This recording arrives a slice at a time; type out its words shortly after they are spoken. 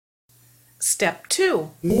Step 2.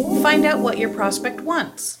 Find out what your prospect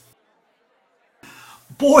wants.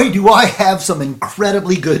 Boy, do I have some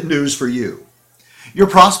incredibly good news for you. Your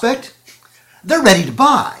prospect, they're ready to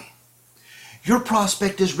buy. Your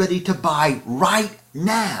prospect is ready to buy right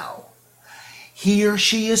now. He or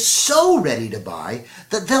she is so ready to buy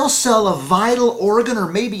that they'll sell a vital organ or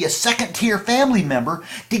maybe a second-tier family member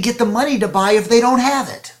to get the money to buy if they don't have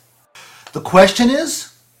it. The question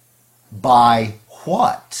is, buy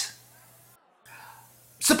what?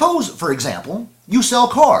 Suppose, for example, you sell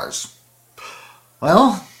cars.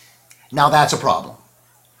 Well, now that's a problem,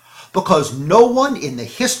 because no one in the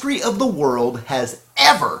history of the world has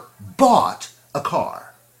ever bought a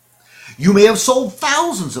car. You may have sold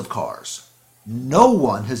thousands of cars. No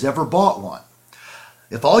one has ever bought one.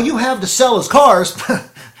 If all you have to sell is cars,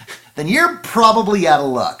 then you're probably out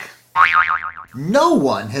of luck. No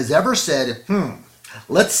one has ever said,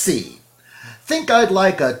 let's see. Think I'd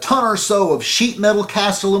like a ton or so of sheet metal,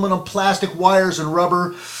 cast aluminum, plastic, wires, and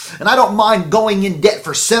rubber, and I don't mind going in debt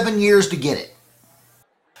for 7 years to get it.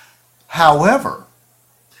 However,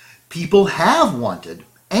 people have wanted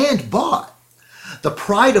and bought the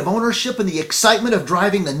pride of ownership and the excitement of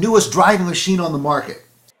driving the newest driving machine on the market.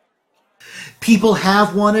 People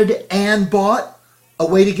have wanted and bought a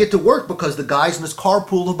way to get to work because the guys in this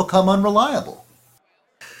carpool have become unreliable.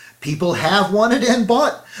 People have wanted and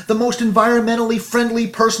bought the most environmentally friendly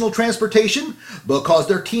personal transportation because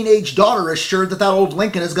their teenage daughter is sure that old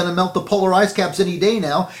Lincoln is going to melt the polar ice caps any day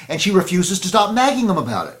now, and she refuses to stop nagging them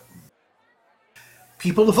about it.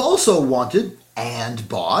 People have also wanted and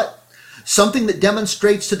bought something that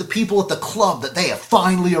demonstrates to the people at the club that they have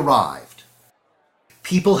finally arrived.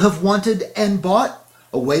 People have wanted and bought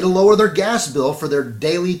a way to lower their gas bill for their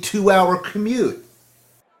daily 2-hour commute.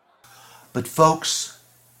 But folks,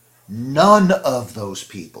 none of those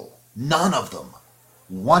people, none of them,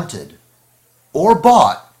 wanted or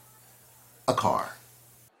bought a car.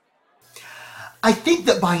 I think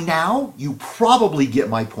that by now you probably get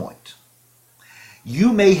my point.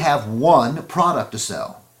 You may have one product to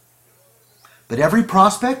sell, but every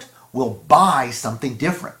prospect will buy something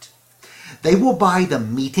different. They will buy the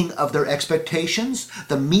meeting of their expectations,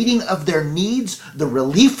 the meeting of their needs, the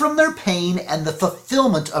relief from their pain, and the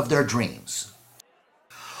fulfillment of their dreams.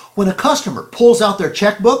 When a customer pulls out their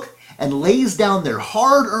checkbook and lays down their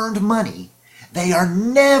hard-earned money, they are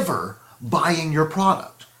never buying your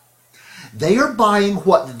product. They are buying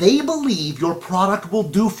what they believe your product will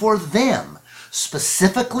do for them,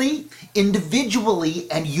 specifically,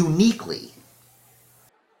 individually, and uniquely.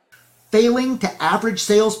 Failing to average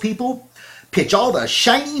salespeople pitch all the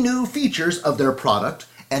shiny new features of their product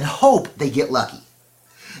and hope they get lucky.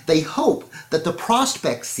 They hope that the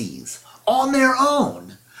prospect sees, on their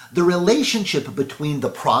own, the relationship between the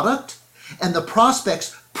product and the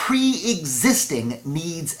prospect's pre-existing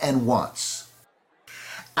needs and wants.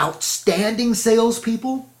 Outstanding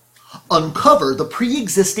salespeople uncover the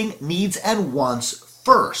pre-existing needs and wants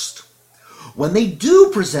first. When they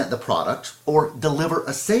do present the product or deliver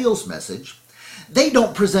a sales message, they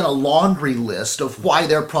don't present a laundry list of why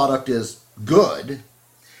their product is good.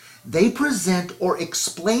 They present or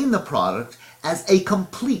explain the product as a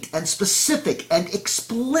complete and specific and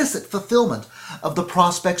explicit fulfillment of the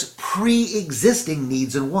prospect's pre-existing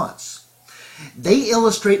needs and wants. They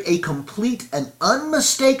illustrate a complete and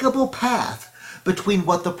unmistakable path between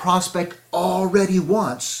what the prospect already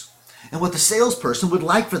wants and what the salesperson would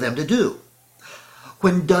like for them to do.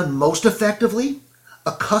 When done most effectively,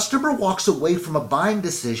 a customer walks away from a buying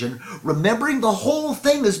decision remembering the whole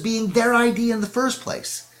thing as being their idea in the first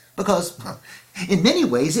place, because in many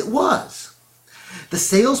ways it was. The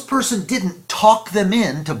salesperson didn't talk them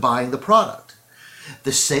into buying the product.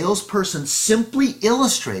 The salesperson simply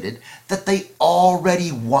illustrated that they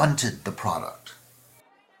already wanted the product.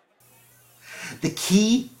 The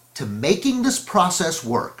key to making this process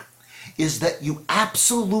work is that you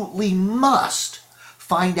absolutely must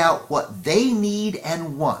find out what they need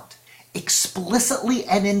and want, explicitly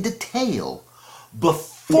and in detail,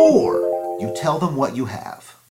 before you tell them what you have.